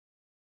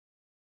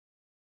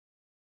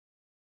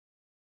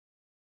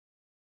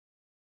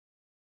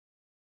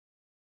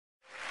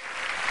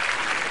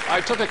I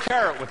took a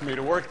carrot with me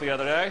to work the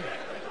other day,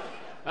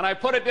 and I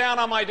put it down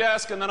on my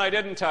desk, and then I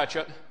didn't touch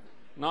it.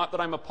 Not that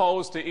I'm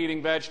opposed to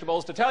eating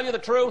vegetables. To tell you the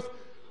truth,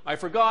 I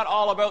forgot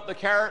all about the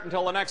carrot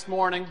until the next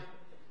morning,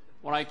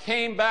 when I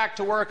came back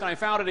to work and I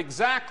found it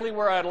exactly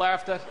where I'd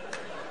left it.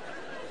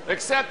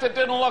 Except it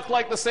didn't look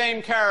like the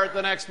same carrot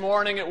the next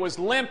morning. It was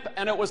limp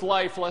and it was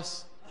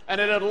lifeless,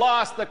 and it had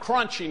lost the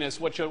crunchiness,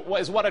 which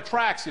is what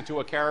attracts you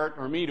to a carrot,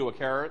 or me to a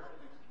carrot.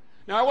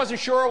 Now, I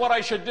wasn't sure what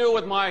I should do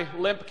with my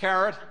limp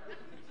carrot.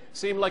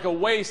 Seemed like a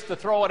waste to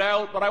throw it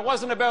out, but I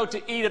wasn't about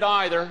to eat it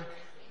either.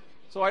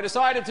 So I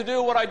decided to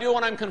do what I do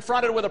when I'm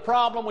confronted with a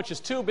problem which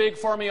is too big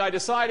for me. I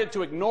decided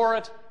to ignore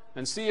it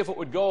and see if it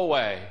would go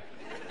away.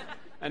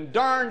 And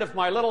darned if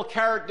my little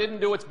carrot didn't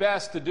do its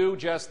best to do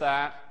just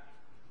that.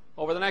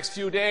 Over the next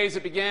few days,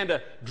 it began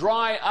to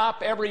dry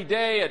up every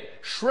day. It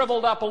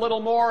shriveled up a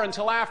little more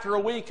until after a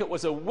week it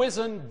was a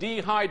wizened,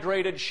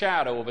 dehydrated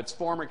shadow of its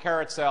former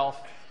carrot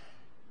self.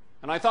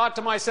 And I thought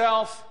to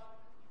myself,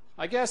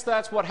 I guess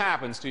that's what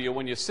happens to you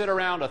when you sit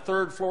around a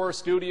third-floor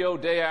studio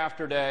day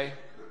after day.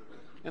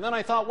 And then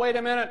I thought, wait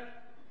a minute,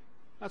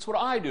 that's what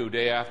I do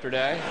day after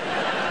day.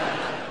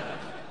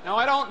 Now,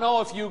 I don't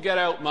know if you get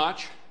out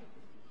much.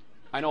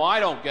 I know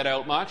I don't get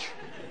out much.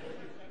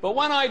 But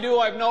when I do,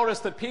 I've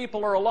noticed that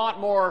people are a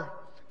lot more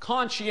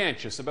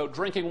conscientious about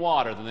drinking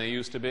water than they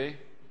used to be.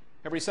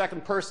 Every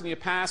second person you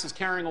pass is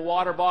carrying a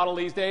water bottle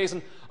these days,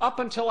 and up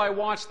until I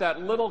watched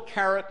that little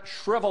carrot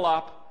shrivel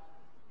up,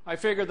 I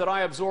figured that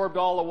I absorbed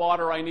all the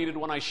water I needed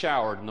when I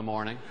showered in the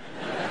morning.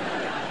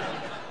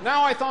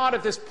 Now I thought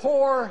if this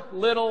poor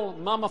little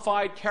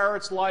mummified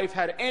carrot's life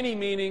had any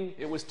meaning,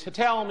 it was to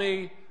tell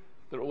me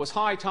that it was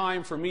high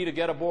time for me to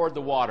get aboard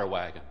the water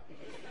wagon.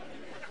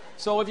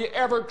 So have you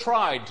ever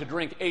tried to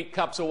drink 8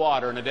 cups of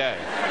water in a day?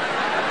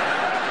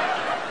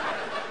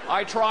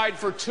 I tried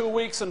for 2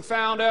 weeks and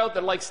found out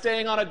that, like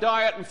staying on a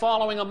diet and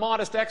following a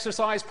modest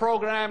exercise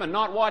program and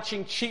not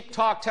watching cheap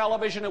talk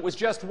television, it was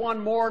just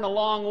one more in a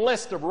long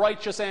list of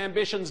righteous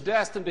ambitions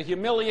destined to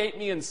humiliate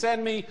me and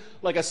send me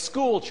like a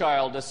school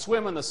child to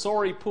swim in the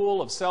sorry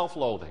pool of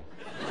self-loathing.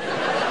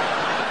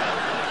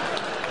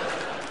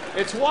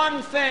 It's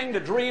one thing to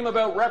dream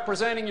about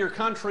representing your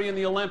country in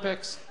the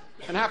Olympics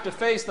and have to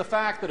face the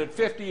fact that at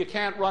 50 you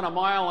can't run a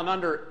mile in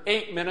under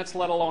 8 minutes,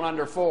 let alone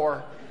under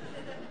 4.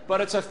 But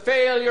it's a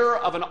failure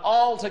of an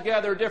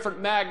altogether different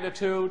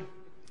magnitude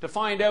to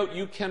find out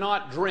you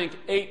cannot drink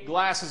 8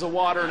 glasses of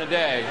water in a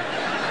day,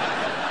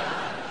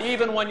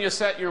 even when you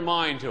set your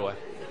mind to it.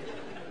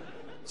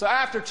 So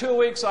after 2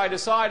 weeks, I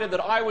decided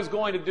that I was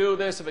going to do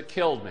this if it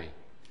killed me.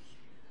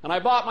 And I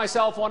bought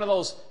myself one of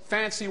those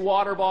fancy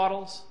water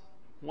bottles,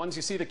 ones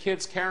you see the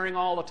kids carrying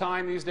all the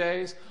time these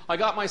days. I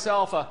got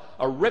myself a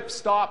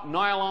ripstop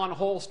nylon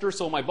holster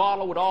so my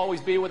bottle would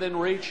always be within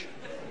reach.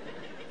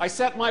 I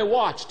set my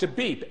watch to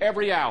beep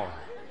every hour,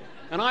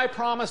 and I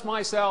promised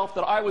myself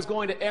that I was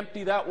going to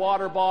empty that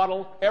water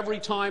bottle every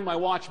time my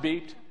watch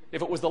beeped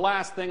if it was the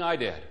last thing I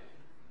did.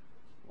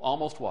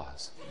 Almost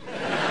was.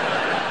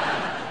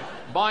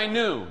 By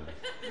noon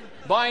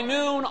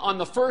on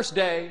the first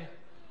day,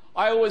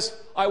 I was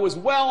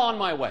well on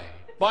my way.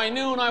 By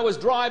noon, I was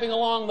driving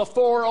along the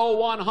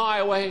 401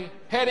 highway,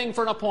 heading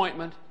for an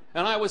appointment,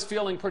 and I was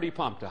feeling pretty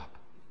pumped up.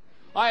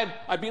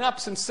 I'd been up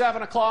since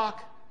 7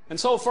 o'clock, and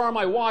so far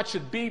my watch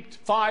had beeped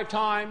 5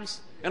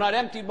 times, and I'd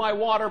emptied my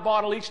water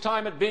bottle each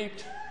time it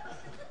beeped.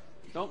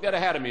 Don't get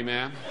ahead of me,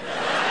 ma'am.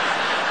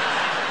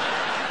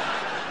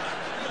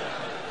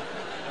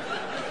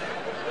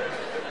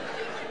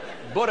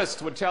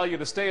 Buddhists would tell you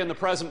to stay in the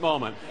present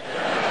moment.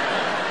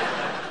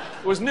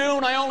 It was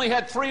noon, I only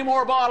had 3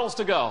 more bottles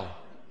to go.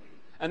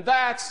 And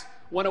that's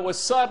when it was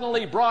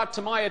suddenly brought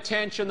to my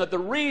attention that the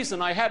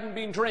reason I hadn't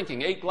been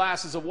drinking 8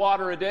 glasses of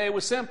water a day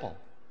was simple.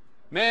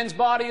 Man's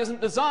body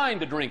isn't designed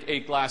to drink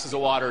 8 glasses of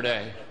water a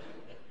day.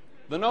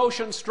 The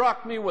notion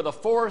struck me with the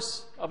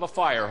force of a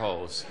fire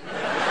hose.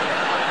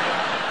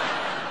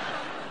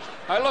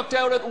 I looked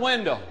out at the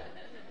window.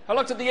 I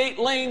looked at the 8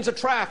 lanes of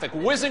traffic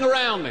whizzing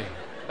around me,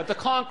 at the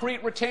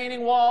concrete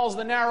retaining walls,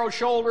 the narrow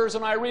shoulders,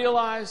 and I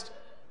realized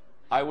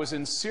I was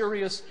in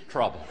serious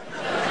trouble.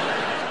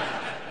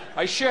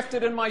 I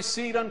shifted in my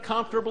seat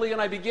uncomfortably,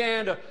 and I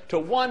began to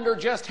wonder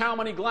just how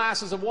many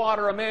glasses of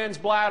water a man's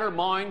bladder,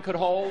 mine, could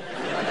hold.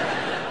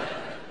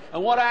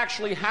 And what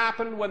actually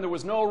happened when there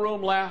was no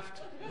room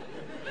left.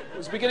 I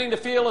was beginning to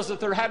feel as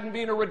if there hadn't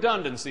been a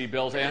redundancy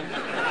built in.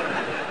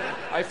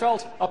 I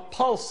felt a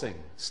pulsing,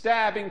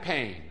 stabbing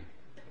pain,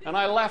 and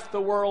I left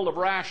the world of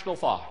rational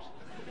thought.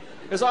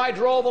 As I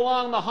drove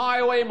along the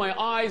highway, my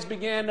eyes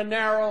began to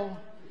narrow,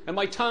 and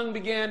my tongue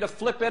began to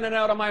flip in and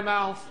out of my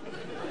mouth.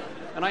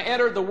 And I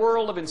entered the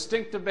world of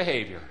instinctive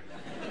behavior.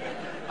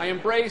 I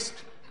embraced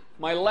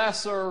my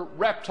lesser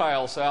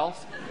reptile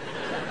self.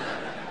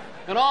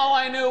 And all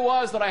I knew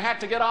was that I had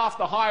to get off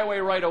the highway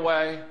right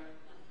away.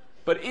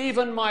 But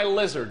even my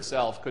lizard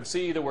self could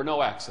see there were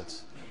no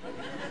exits.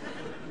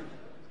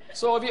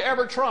 So have you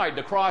ever tried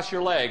to cross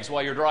your legs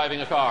while you're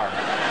driving a car?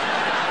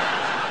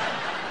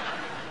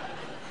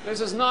 This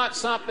is not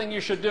something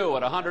you should do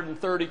at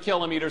 130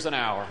 kilometers an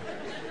hour.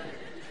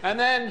 And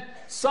then,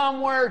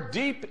 somewhere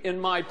deep in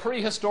my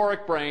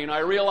prehistoric brain, I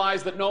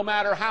realized that no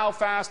matter how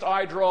fast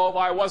I drove,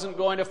 I wasn't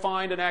going to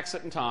find an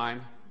exit in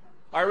time.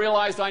 I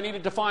realized I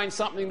needed to find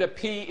something to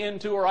pee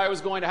into or I was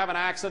going to have an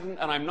accident,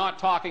 and I'm not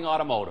talking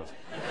automotive.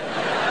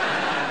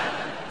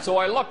 So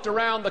I looked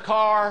around the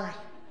car,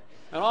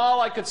 and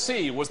all I could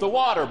see was the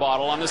water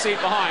bottle on the seat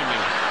behind me.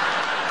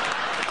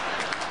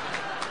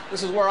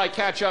 This is where I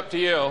catch up to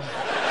you.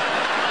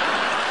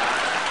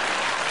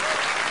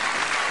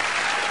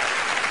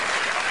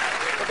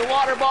 But the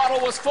water bottle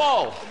was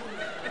full,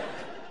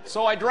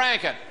 so I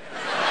drank it.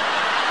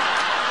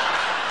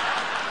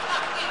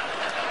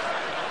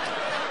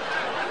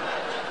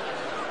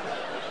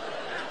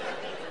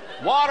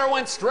 Water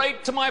went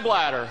straight to my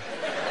bladder.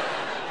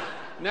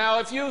 Now,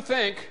 if you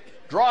think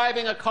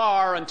driving a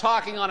car and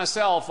talking on a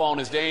cell phone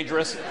is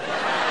dangerous,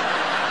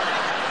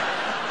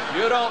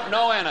 you don't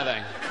know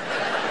anything.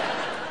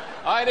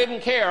 I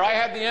didn't care. I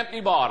had the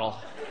empty bottle,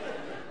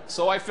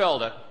 so I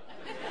filled it.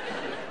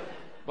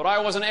 But I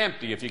wasn't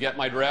empty, if you get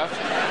my drift.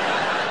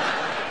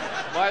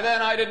 By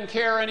then, I didn't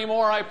care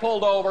anymore. I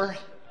pulled over.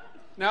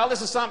 Now,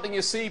 this is something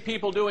you see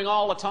people doing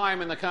all the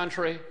time in the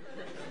country.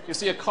 You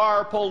see a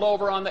car pulled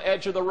over on the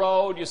edge of the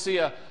road. You see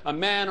a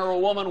man or a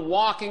woman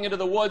walking into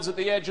the woods at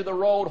the edge of the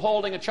road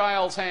holding a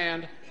child's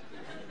hand.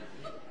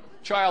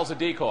 Child's a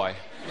decoy.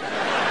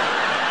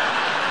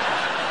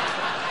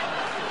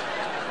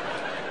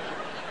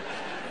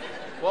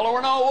 Well, there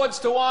were no woods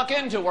to walk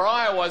into where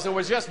I was. There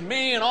was just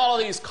me and all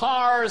of these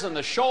cars and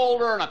the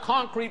shoulder and a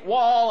concrete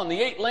wall and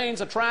the 8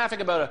 lanes of traffic,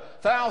 about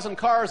 1,000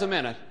 cars a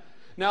minute.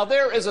 Now,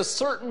 there is a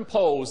certain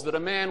pose that a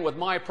man with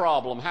my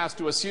problem has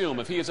to assume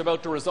if he is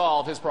about to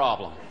resolve his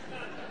problem.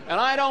 And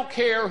I don't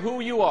care who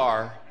you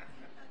are,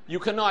 you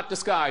cannot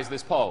disguise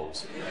this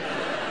pose.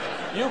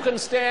 You can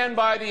stand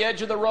by the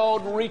edge of the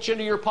road and reach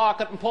into your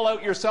pocket and pull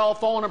out your cell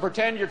phone and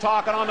pretend you're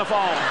talking on the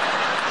phone.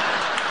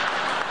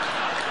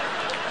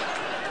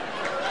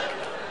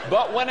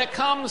 But when it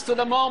comes to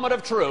the moment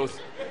of truth,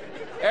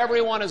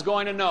 everyone is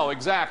going to know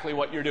exactly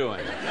what you're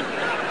doing.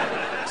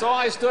 So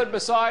I stood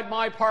beside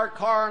my parked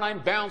car and I'm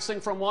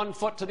bouncing from one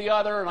foot to the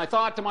other, and I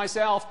thought to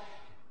myself,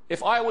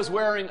 if I was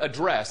wearing a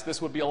dress,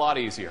 this would be a lot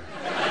easier.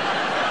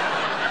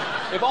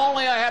 If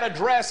only I had a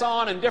dress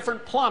on and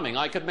different plumbing,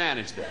 I could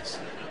manage this.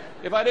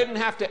 If I didn't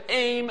have to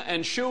aim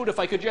and shoot, if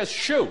I could just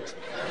shoot.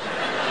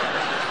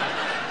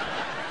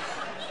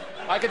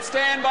 I could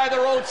stand by the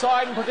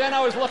roadside and pretend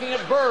I was looking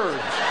at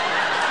birds.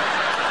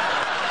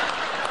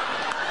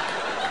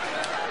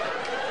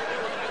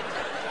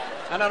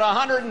 And at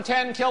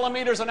 110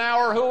 kilometers an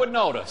hour, who would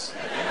notice?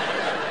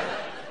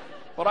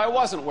 But I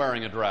wasn't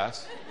wearing a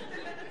dress.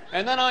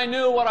 And then I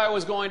knew what I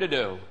was going to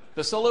do.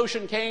 The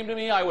solution came to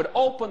me. I would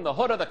open the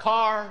hood of the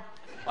car.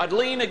 I'd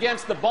lean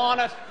against the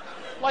bonnet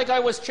like I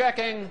was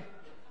checking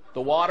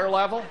the water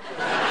level.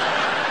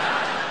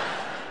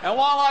 And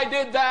while I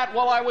did that,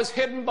 while I was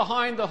hidden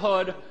behind the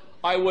hood,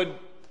 I would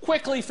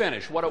quickly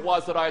finish what it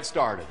was that I had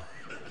started.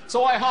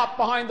 So I hopped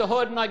behind the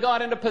hood and I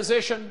got into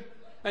position.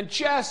 And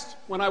just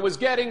when I was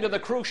getting to the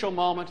crucial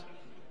moment,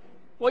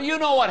 well, you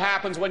know what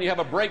happens when you have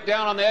a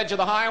breakdown on the edge of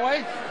the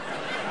highway?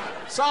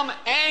 Some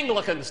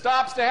Anglican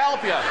stops to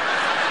help you.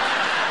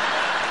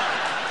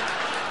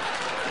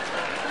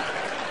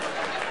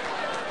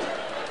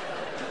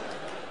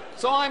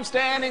 So I'm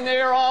standing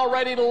there all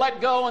ready to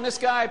let go, and this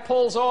guy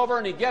pulls over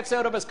and he gets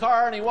out of his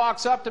car and he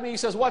walks up to me. He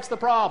says, "What's the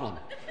problem?"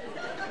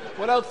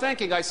 Without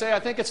thinking, I say, "I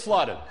think it's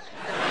flooded."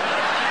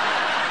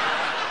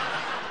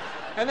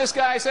 And this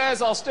guy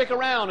says, "I'll stick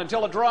around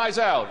until it dries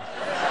out."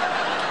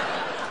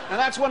 And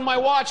that's when my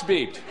watch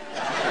beeped.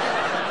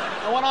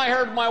 And when I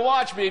heard my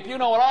watch beep, you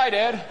know what I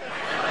did?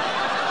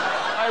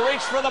 I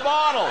reached for the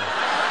bottle.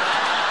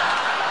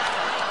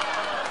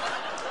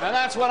 And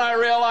that's when I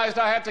realized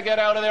I had to get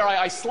out of there.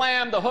 I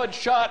slammed the hood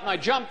shut and I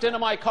jumped into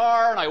my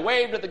car and I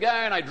waved at the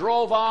guy and I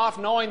drove off,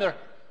 knowing there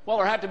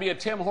had to be a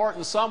Tim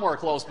Hortons somewhere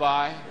close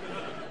by.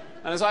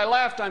 And as I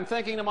left, I'm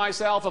thinking to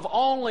myself, if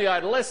only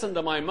I'd listened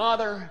to my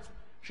mother.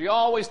 She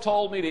always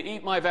told me to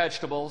eat my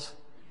vegetables,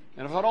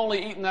 and if I'd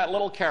only eaten that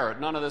little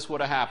carrot, none of this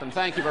would have happened.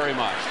 Thank you very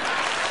much.